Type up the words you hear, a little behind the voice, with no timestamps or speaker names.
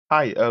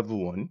Hi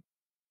everyone,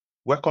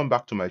 welcome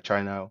back to my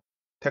channel,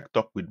 Tech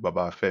Talk with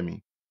Baba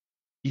Femi.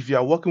 If you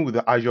are working with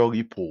the Azure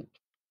Repos,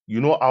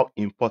 you know how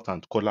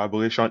important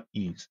collaboration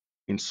is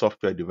in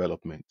software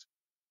development.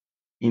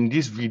 In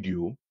this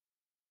video,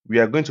 we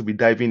are going to be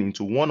diving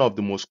into one of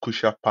the most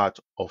crucial parts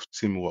of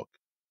teamwork,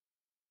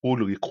 pull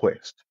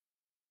request.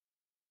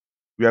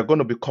 We are going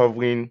to be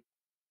covering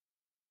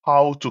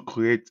how to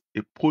create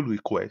a pull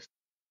request,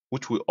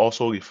 which we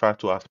also refer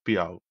to as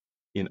PR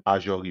in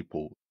Azure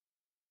Repos.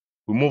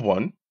 We move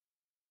on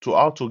to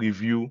how to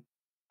review,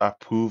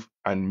 approve,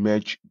 and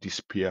merge this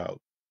PR.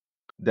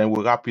 Then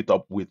we'll wrap it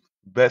up with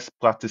best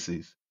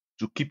practices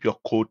to keep your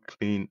code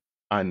clean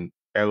and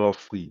error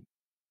free.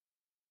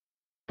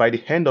 By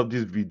the end of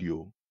this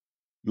video,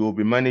 you will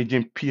be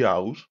managing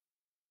PRs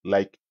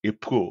like a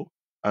pro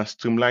and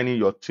streamlining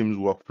your team's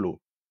workflow.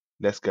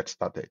 Let's get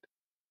started.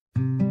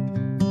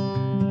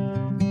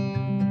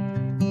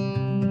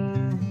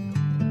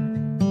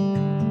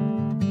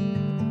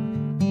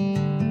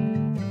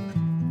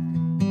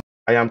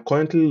 I am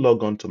currently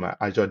logged on to my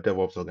Azure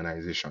DevOps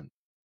organization.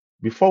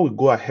 Before we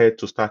go ahead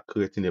to start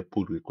creating a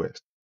pull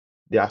request,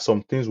 there are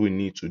some things we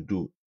need to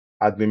do.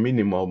 At the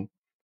minimum,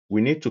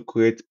 we need to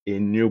create a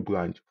new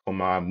branch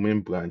from our main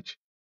branch.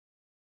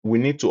 We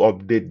need to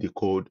update the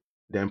code,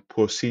 then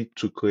proceed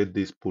to create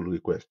this pull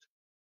request.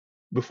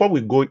 Before we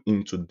go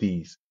into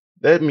these,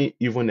 let me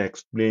even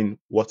explain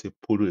what a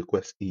pull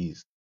request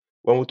is.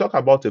 When we talk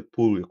about a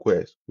pull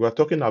request, we are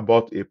talking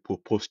about a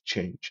proposed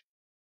change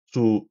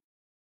to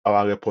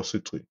our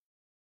repository.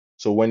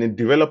 So when a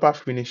developer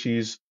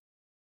finishes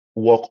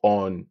work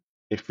on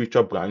a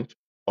feature branch,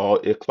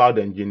 or a cloud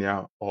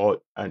engineer or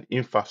an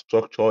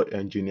infrastructure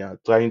engineer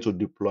trying to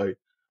deploy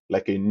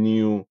like a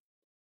new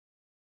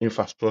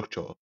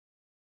infrastructure,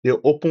 they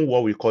open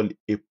what we call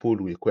a pull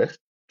request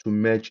to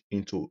merge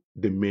into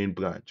the main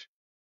branch.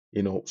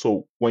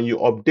 So when you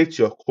update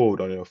your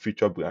code on your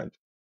feature branch,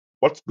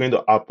 what's going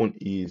to happen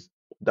is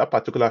that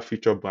particular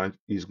feature branch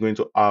is going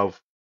to have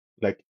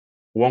like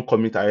one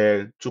commit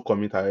ahead, two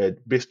commit ahead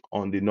based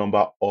on the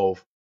number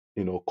of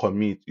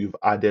commit you've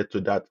added to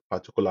that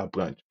particular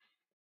branch.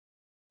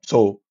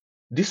 So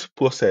this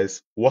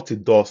process, what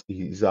it does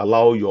is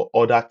allow your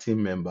other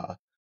team member,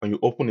 when you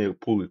open a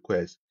pull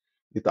request,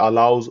 it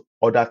allows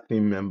other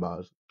team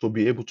members to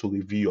be able to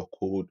review your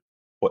code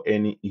for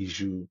any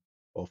issue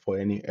or for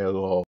any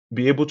error,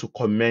 be able to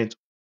comment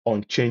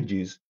on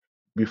changes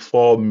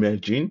before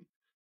merging,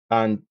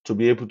 and to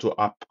be able to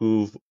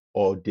approve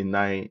or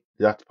deny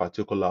that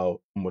particular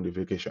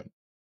modification.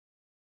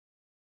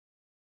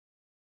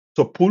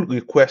 So pull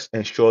request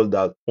ensures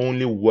that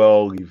only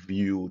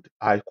well-reviewed,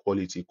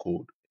 high-quality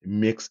code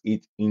makes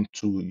it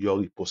into your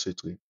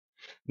repository.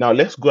 Now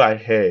let's go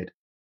ahead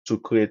to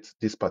create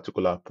this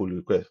particular pull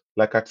request.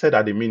 Like I said,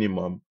 at the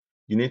minimum,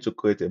 you need to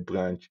create a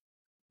branch,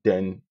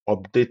 then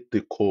update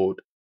the code,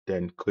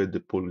 then create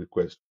the pull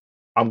request.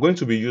 I'm going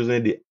to be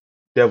using the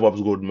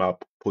DevOps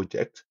Roadmap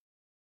project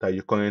that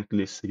you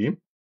currently see.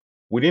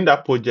 Within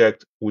that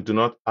project, we do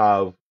not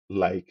have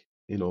like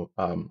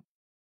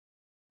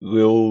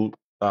real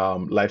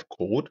live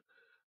code.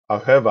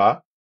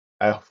 However,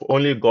 I've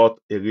only got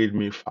a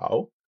README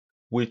file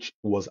which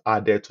was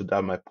added to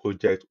that my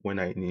project when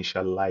I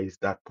initialized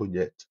that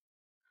project.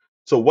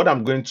 So what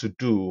I'm going to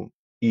do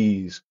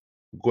is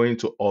going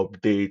to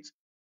update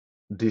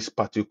this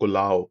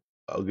particular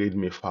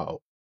README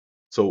file.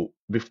 So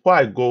before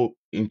I go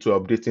into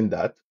updating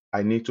that,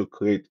 I need to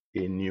create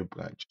a new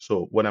branch.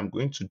 So what I'm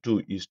going to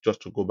do is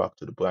just to go back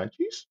to the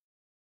branches.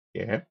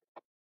 Yeah.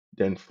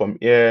 Then from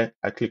here,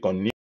 I click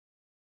on new.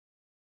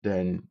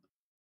 Then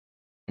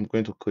I'm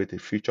going to create a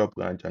feature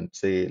branch and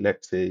say,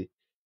 let's say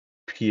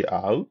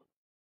PR.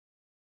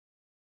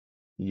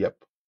 Yep.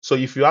 So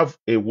if you have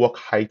a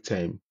work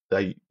item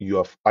that you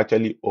have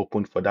actually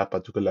opened for that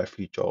particular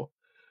feature,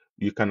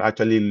 you can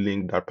actually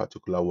link that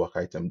particular work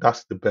item.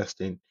 That's the best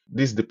thing.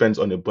 This depends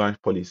on the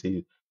branch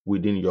policy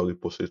within your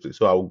repository.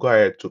 So I will go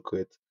ahead to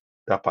create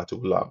that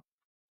particular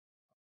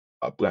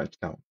branch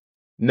now.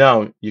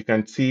 Now you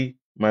can see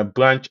my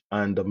branch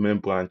and the main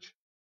branch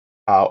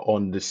are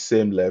on the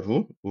same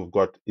level. We've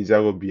got a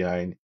zero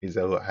behind, a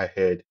zero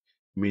ahead,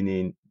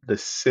 meaning the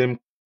same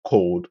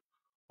code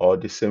or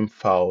the same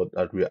file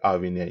that we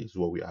have in here is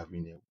what we have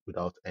in here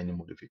without any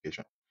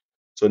modification.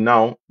 So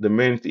now the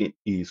main thing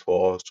is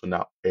for us to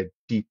now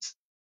edit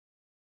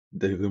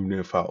the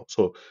remaining file.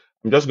 So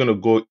I'm just going to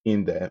go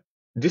in there.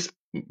 This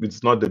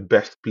is not the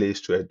best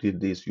place to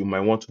edit this. You might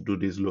want to do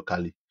this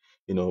locally,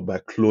 by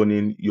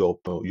cloning your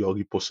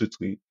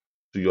repository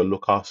to your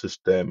local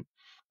system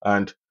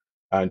and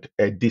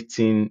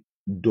editing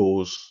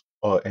those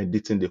or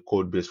editing the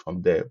code base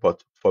from there.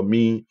 But for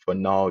me, for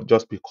now,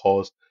 just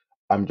because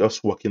I'm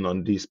just working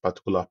on this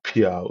particular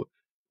PR,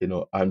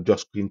 I'm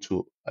just going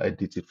to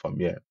edit it from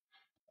here.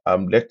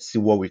 Let's see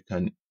what we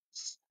can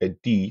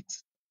edit.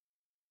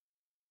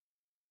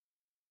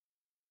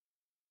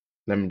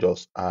 Let me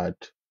just add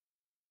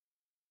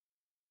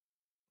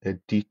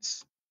edit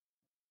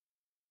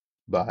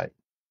by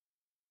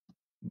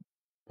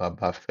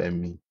Baba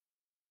Femi.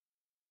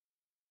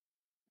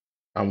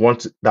 And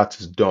once that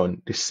is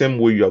done, the same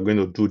way you are going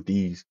to do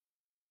these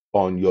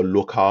on your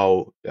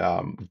local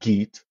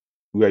Git,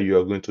 where you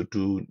are going to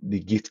do the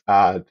Git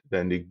add,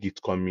 then the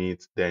Git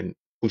commit, then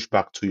push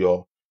back to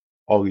your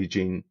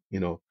origin,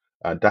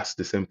 that's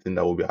the same thing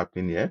that will be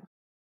happening here.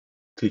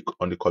 Click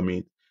on the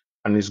commit,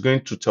 and it's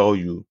going to tell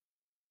you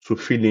to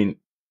fill in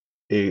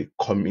a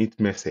commit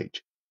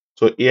message.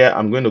 So here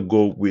I'm going to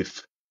go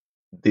with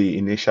the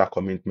initial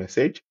commit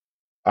message,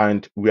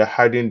 and we are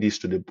adding this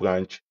to the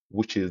branch,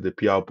 which is the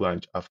PR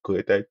branch I've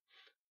created.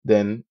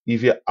 Then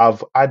if you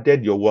have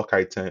added your work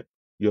item,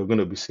 you're going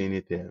to be seeing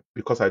it here.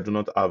 Because I do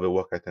not have a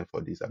work item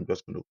for this, I'm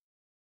just going to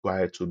go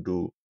ahead to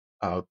do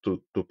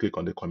to click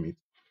on the commit.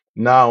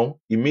 Now,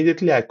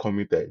 immediately I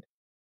committed,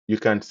 you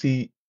can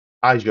see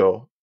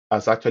Azure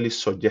has actually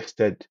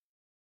suggested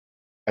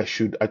I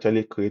should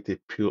actually create a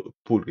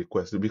pull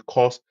request,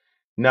 because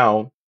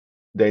now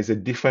there is a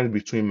difference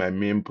between my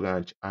main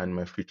branch and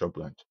my feature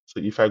branch. So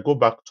if I go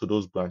back to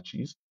those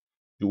branches,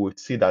 you will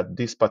see that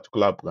this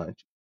particular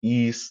branch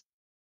is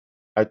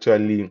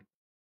actually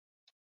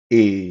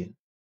a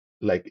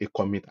like a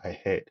commit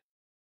ahead.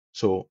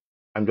 So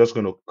I'm just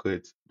going to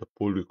create the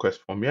pull request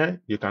from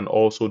here. You can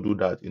also do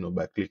that,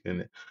 by clicking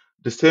it.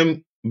 The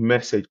same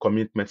message,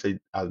 commit message,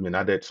 has been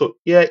added. So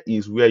here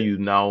is where you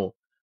now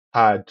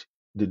add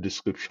the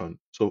description.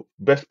 So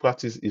best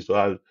practice is to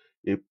have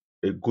a,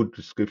 a good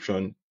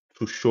description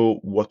to show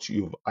what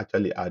you've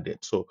actually added.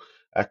 So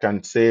I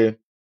can say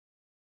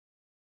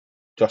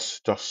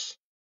just to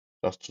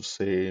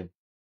say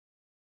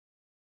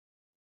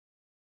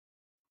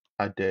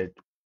added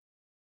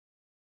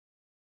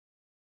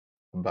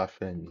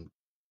Bafemi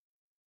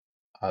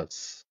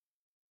as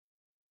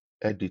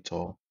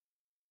editor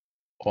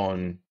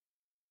on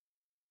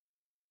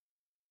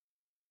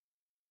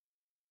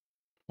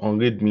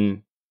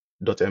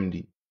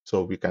readme.md.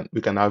 So we can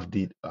have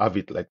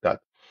it like that.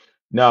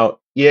 Now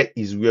here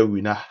is where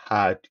we now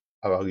add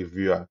our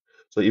reviewer.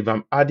 So if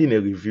I'm adding a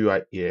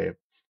reviewer here,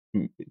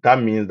 that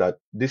means that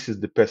this is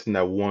the person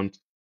I want,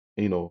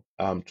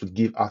 to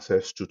give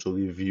access to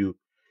review.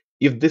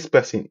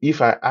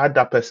 If I add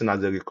that person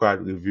as a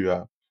required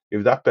reviewer,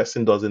 if that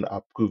person doesn't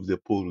approve the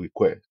pull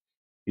request,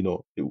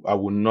 I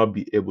will not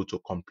be able to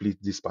complete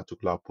this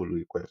particular pull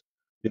request.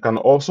 You can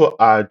also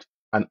add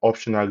an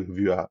optional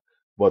reviewer,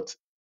 but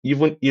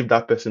even if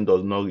that person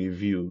does not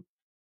review,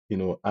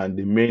 and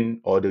the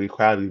main or the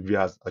required reviewer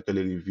has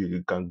actually reviewed,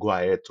 you can go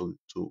ahead to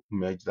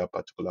merge that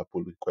particular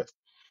pull request.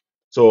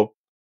 So,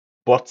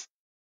 but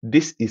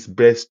this is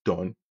best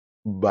done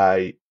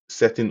by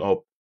setting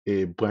up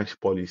a branch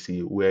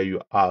policy where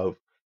you have,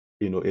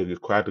 a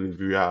required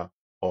reviewer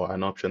or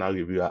an optional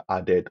reviewer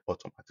added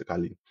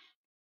automatically.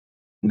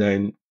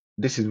 Then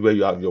this is where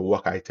you have your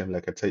work item.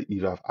 Like I said, if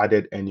you have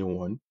added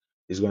anyone,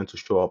 it's going to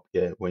show up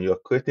here. When you're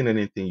creating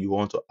anything, you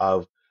want to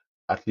have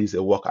at least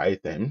a work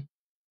item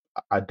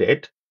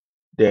added.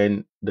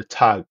 Then the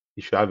tag,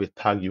 if you have a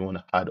tag you want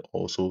to add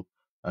also,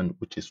 and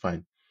which is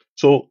fine.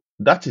 So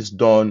that is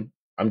done.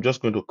 I'm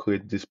just going to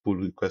create this pull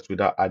request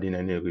without adding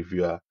any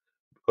reviewer,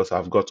 because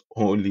I've got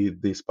only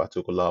this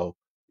particular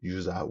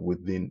user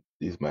within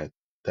this my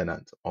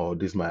tenant, or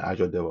this my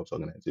Azure DevOps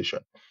organization.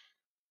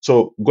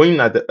 So going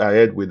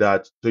ahead with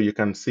that, so you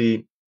can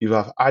see if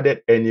I've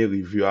added any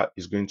reviewer,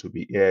 is going to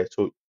be here.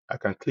 So I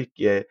can click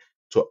here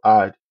to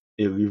add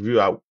a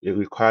reviewer, a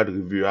required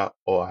reviewer,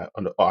 or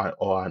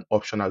an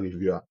optional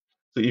reviewer.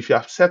 So if you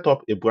have set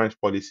up a branch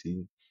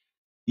policy,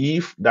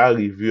 if that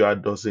reviewer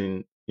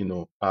doesn't,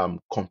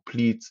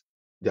 complete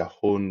their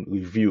own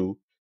review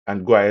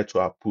and go ahead to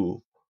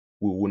approve,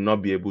 we will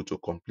not be able to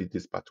complete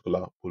this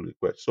particular pull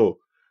request. So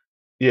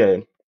yeah,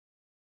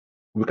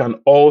 we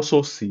can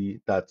also see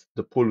that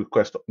the pull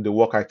request, the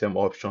work item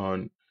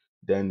option,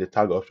 then the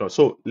tag option.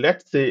 So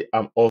let's say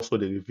I'm also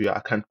the reviewer. I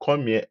can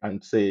come here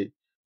and say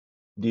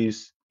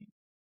this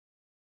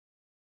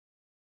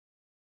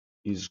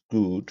is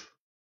good.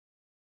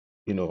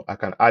 I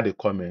can add a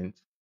comment,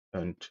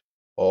 and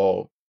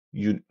or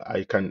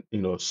I can,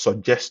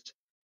 suggest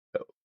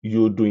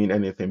you doing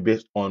anything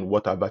based on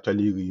what I've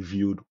actually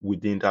reviewed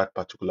within that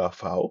particular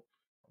file.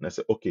 And I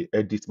say, okay,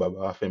 edit by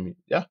Babafemi.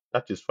 Yeah,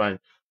 that is fine.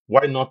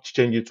 Why not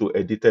change it to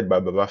edited by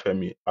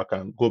Babafemi? I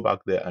can go back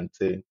there and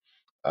say,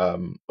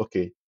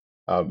 okay,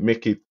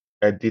 make it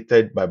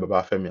edited by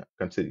Babafemi. I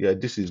can say, yeah,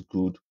 this is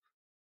good,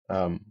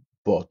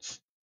 but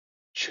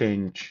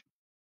change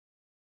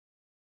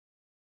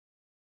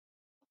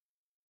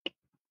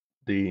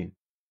the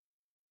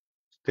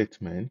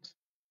statement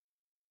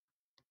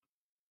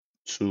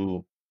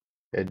to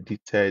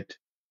edited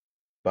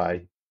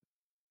by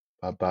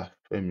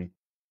Babafemi.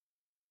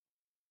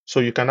 So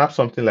you can have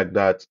something like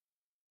that,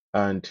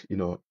 and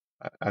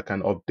I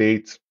can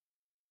update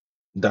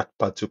that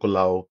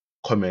particular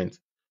comment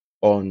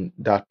on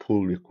that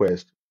pull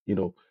request.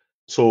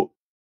 So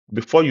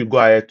before you go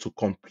ahead to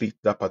complete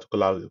that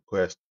particular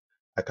request,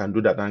 I can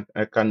do that, and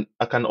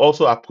I can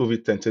also approve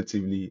it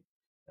tentatively,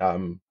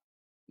 um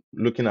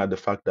looking at the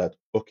fact that,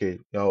 okay,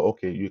 yeah,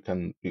 okay,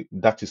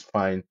 that is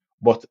fine.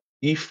 But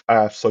if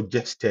I have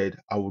suggested,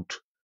 I would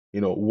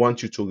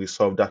want you to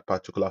resolve that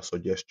particular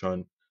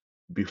suggestion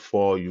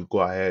before you go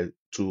ahead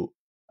to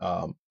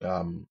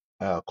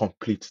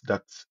complete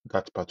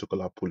that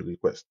particular pull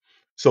request.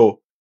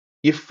 So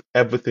if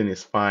everything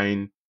is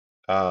fine,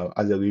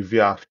 as a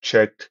reviewer, I've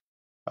checked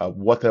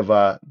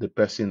whatever the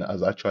person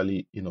has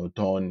actually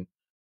done,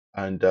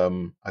 and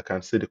I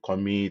can see the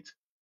commit,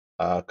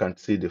 I can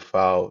see the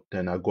file,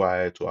 then I go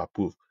ahead to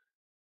approve.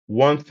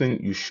 One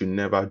thing you should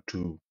never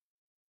do,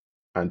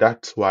 and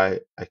that's why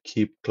I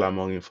keep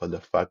clamoring for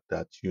the fact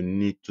that you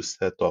need to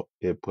set up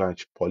a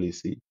branch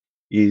policy,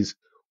 is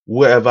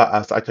whoever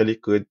has actually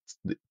created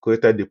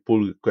the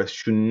pull request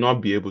should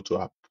not be able to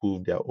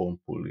approve their own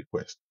pull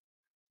request.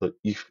 So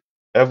if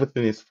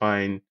everything is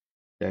fine,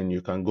 then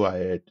you can go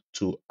ahead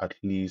to at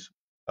least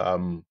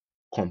um,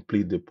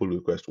 complete the pull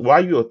request.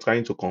 While you're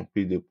trying to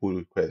complete the pull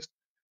request,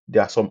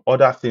 there are some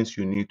other things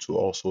you need to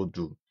also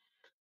do.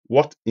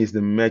 What is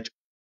the merge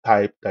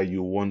type that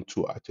you want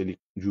to actually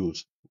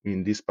use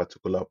in this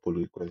particular pull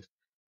request?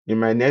 In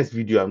my next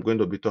video, I'm going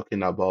to be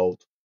talking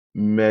about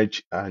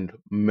merge and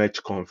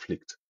merge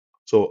conflict.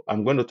 So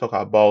I'm going to talk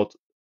about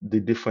the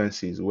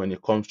differences when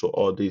it comes to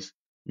all these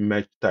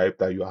merge type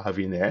that you are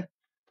having here.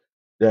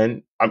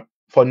 Then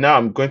for now,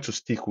 I'm going to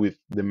stick with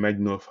the merge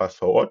no fast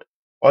forward.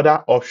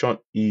 Other option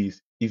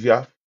is if you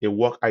have a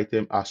work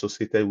item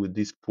associated with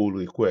this pull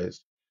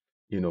request,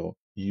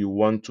 you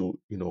want to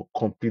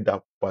complete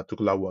that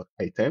particular work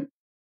item,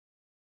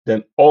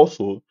 then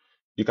also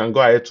you can go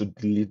ahead to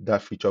delete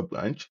that feature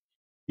branch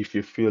if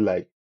you feel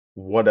like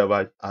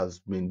whatever has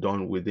been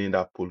done within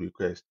that pull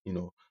request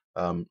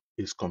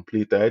is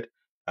completed,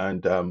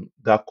 and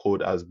that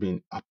code has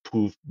been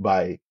approved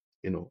by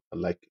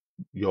like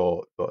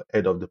your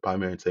head of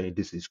department saying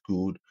this is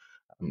good,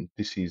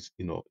 this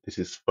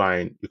is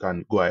fine. You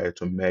can go ahead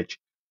to merge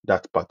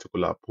that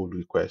particular pull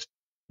request.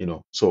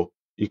 So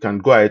you can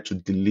go ahead to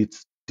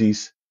delete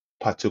this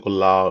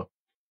particular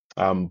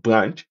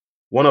branch.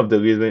 One of the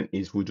reasons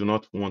is we do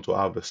not want to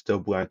have a stale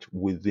branch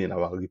within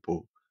our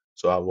repo.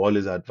 So I will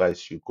always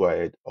advise you go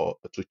ahead or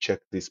to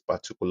check this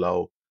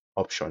particular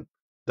option.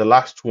 The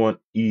last one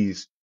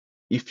is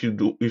if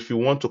you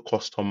want to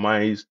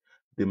customize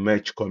the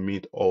merge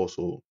commit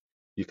also,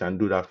 you can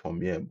do that from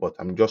here, but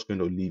I'm just going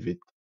to leave it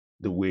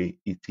the way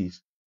it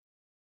is.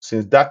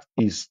 Since that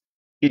is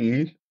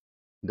it,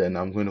 then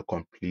I'm going to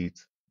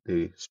complete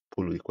the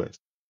pull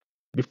request.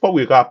 Before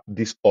we wrap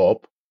this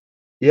up,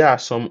 here are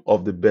some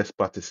of the best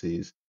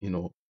practices.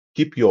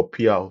 Keep your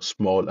PL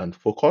small and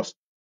focused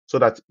so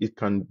that it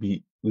can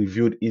be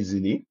reviewed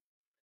easily.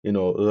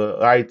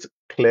 Write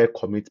clear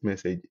commit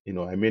message.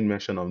 I made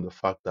mention of the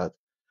fact that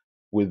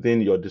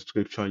within your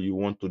description, you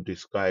want to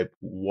describe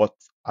what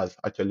has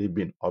actually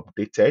been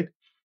updated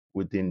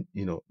within,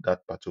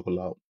 that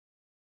particular.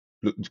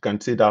 Look, you can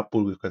see that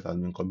pull request has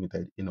been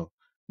committed.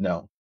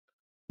 Now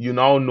you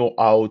now know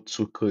how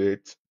to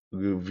create,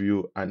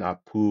 review, and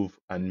approve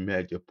and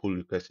merge a pull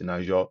request in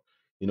Azure.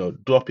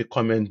 Drop a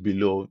comment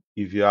below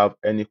if you have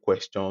any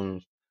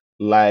questions.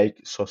 Like,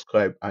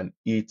 subscribe, and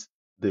hit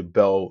the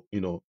bell,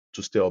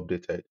 to stay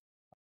updated.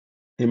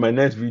 In my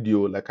next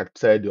video, like I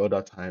said the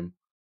other time,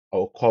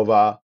 I'll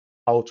cover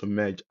how to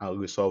merge and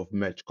resolve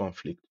merge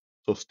conflict.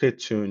 So stay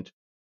tuned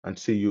and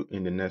see you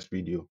in the next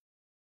video.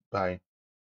 Bye.